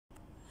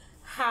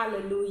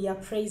Hallelujah.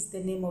 Praise the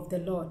name of the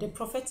Lord. The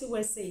prophetic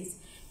word says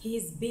he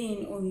is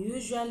being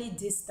unusually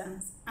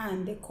distant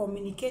and the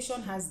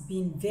communication has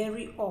been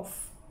very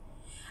off.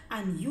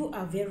 And you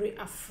are very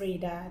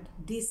afraid that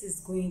this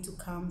is going to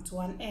come to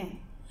an end.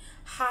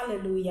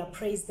 Hallelujah.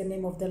 Praise the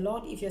name of the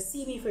Lord. If you're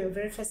seeing me for your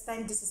very first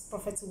time, this is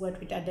Prophetic Word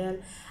with Adele.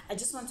 I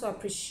just want to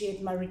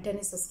appreciate my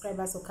returning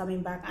subscribers for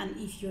coming back. And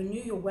if you're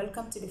new, you're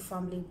welcome to the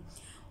family.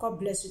 God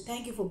bless you.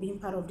 Thank you for being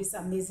part of this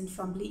amazing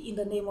family. In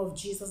the name of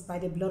Jesus, by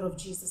the blood of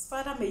Jesus.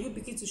 Father, may you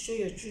begin to show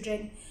your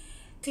children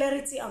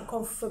clarity and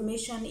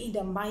confirmation in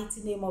the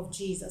mighty name of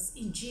Jesus.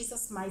 In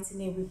Jesus' mighty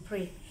name we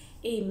pray.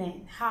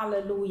 Amen.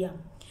 Hallelujah.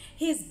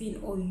 He's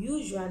been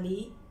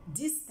unusually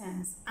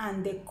distant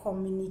and the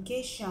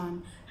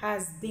communication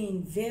has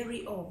been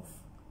very off.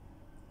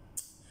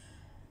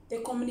 The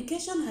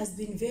communication has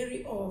been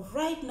very off.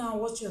 Right now,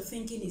 what you're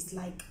thinking is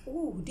like,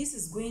 oh, this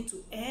is going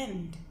to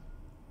end.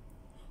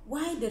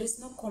 Why there is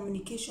no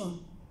communication?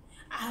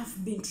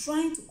 I've been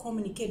trying to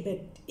communicate, but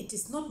it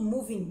is not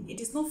moving. It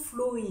is not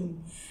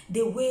flowing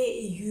the way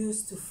it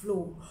used to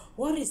flow.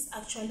 What is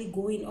actually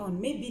going on?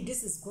 Maybe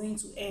this is going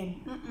to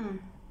end.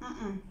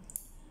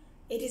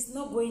 It is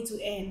not going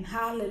to end.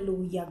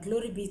 Hallelujah.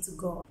 Glory be to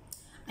God.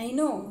 I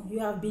know you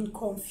have been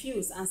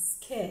confused and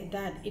scared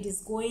that it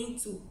is going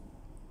to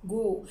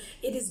go.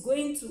 It is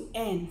going to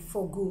end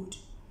for good.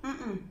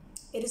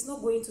 It is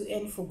not going to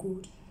end for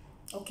good.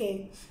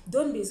 Okay?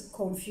 Don't be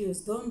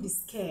confused. Don't be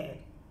scared.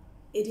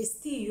 It is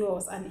still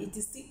yours and it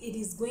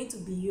is going to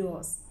be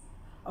yours.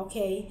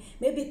 Okay?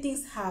 Maybe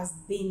things are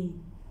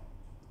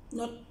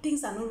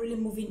not really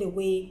moving the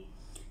way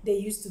they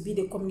used to be.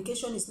 The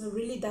communication is not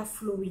really that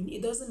flowing.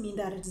 It doesn't mean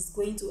that it is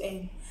going to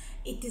end.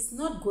 It is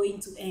not going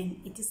to end.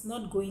 It is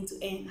not going to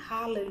end.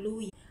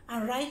 Hallelujah.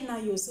 And right now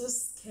you're so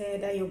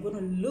scared that you're going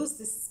to lose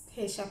this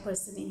special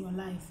person in your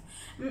life.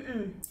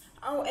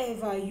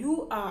 However,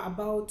 you are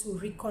about to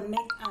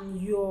reconnect and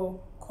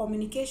your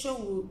communication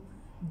will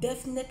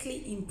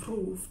definitely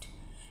improve.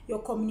 Your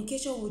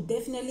communication will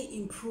definitely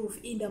improve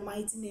in the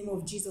mighty name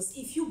of Jesus.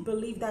 If you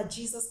believe that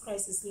Jesus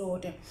Christ is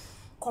Lord,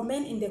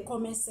 comment in the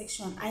comment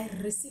section, I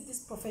receive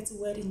this prophetic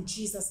word in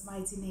Jesus'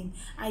 mighty name,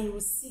 and you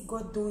will see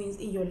God doing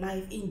in your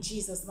life in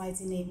Jesus'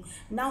 mighty name.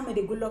 Now may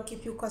the good Lord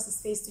keep you, cause his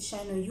face to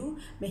shine on you.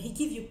 May he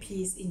give you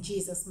peace in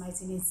Jesus'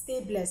 mighty name.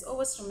 Stay blessed.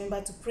 Always remember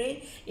to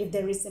pray. If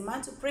there is a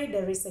man to pray,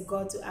 there is a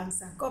God to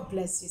answer. God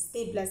bless you.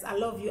 Stay blessed. I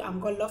love you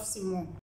and God loves you more.